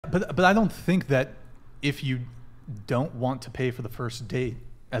But I don't think that if you don't want to pay for the first date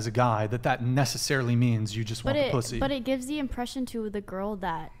as a guy, that necessarily means you just want the pussy. But it gives the impression to the girl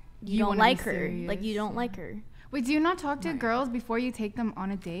that you don't wanna like be her. serious. Like, you don't like her. Wait, do you not talk to girls before you take them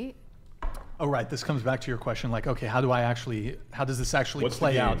on a date? Oh, right. This comes back to your question. Like, okay, how does this actually What's the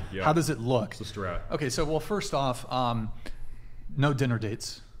play game? out? Yeah. How does it look? What's the strat? Okay, so, well, first off, no dinner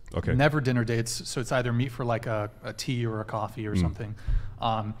dates. Okay. Never dinner dates. So it's either meet for like a tea or a coffee or something.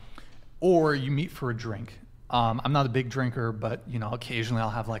 Or you meet for a drink. I'm not a big drinker, but, you know, occasionally I'll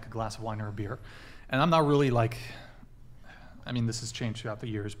have like a glass of wine or a beer. And I'm not really like, I mean, this has changed throughout the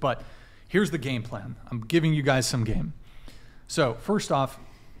years, but here's the game plan. I'm giving you guys some game. So first off,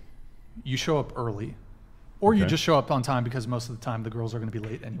 you show up early, or you Okay. just show up on time, because most of the time the girls are going to be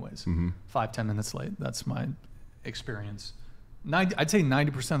late anyways. Mm-hmm. 5-10 minutes late. That's my experience. I'd say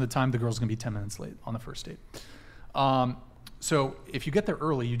 90% of the time the girl's going to be 10 minutes late on the first date. So if you get there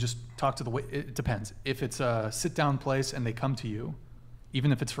early, you just talk to the wait. It depends. If it's a sit-down place and they come to you,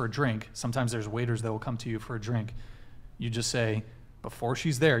 even if it's for a drink, sometimes there's waiters that will come to you for a drink. You just say, before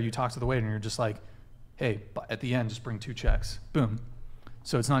she's there, you talk to the waiter and you're just like, hey, at the end, just bring 2 checks. Boom.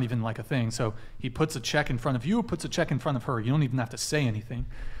 So it's not even like a thing. So he puts a check in front of you, puts a check in front of her. You don't even have to say anything.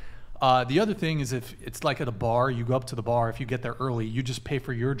 The other thing is, if it's like at a bar, you go up to the bar. If you get there early, you just pay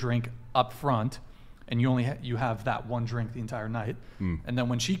for your drink up front, and you only you have that one drink the entire night. And then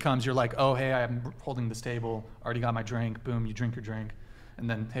when she comes, you're like, oh, hey, I'm holding this table. Already got my drink. Boom, you drink your drink. And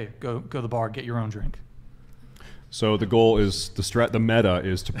then, hey, go to the bar, get your own drink. So the goal is the meta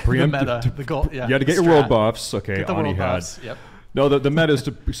is to preempt. The goal, yeah. You had to get the your world strat. buffs. Okay, Get the Ani world had. buffs, yep. No, the meta is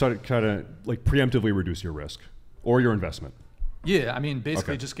to sort of kind of like preemptively reduce your risk or your investment. Yeah, I mean,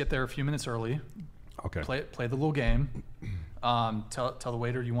 basically Okay. just get there a few minutes early. Okay. Play the little game. Tell the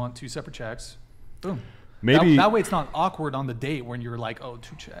waiter you want 2 separate checks. Boom. Maybe That way it's not awkward on the date when you're like, oh,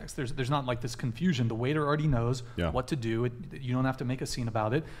 2 checks. There's not like this confusion. The waiter already knows what to do. You don't have to make a scene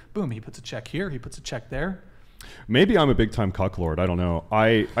about it. Boom, he puts a check here. He puts a check there. Maybe I'm a big time cuck lord. I don't know.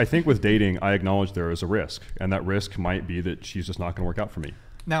 I think with dating, I acknowledge there is a risk, and that risk might be that she's just not going to work out for me.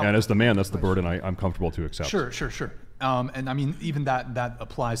 Now, and as the man, that's the burden I'm comfortable to accept. Sure. And I mean, even that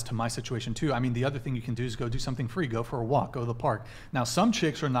applies to my situation too. I mean, the other thing you can do is go do something free. Go for a walk. Go to the park. Now, some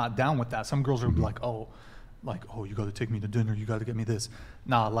chicks are not down with that. Some girls are like, oh, you got to take me to dinner. You got to get me this.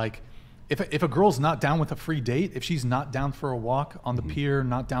 Nah, like, if a girl's not down with a free date, if she's not down for a walk on the pier,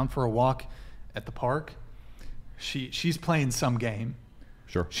 not down for a walk at the park, she's playing some game.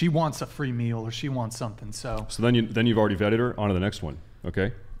 Sure. She wants a free meal or she wants something. So then you've already vetted her. On to the next one.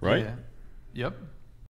 Okay. Right. Yeah. Yep.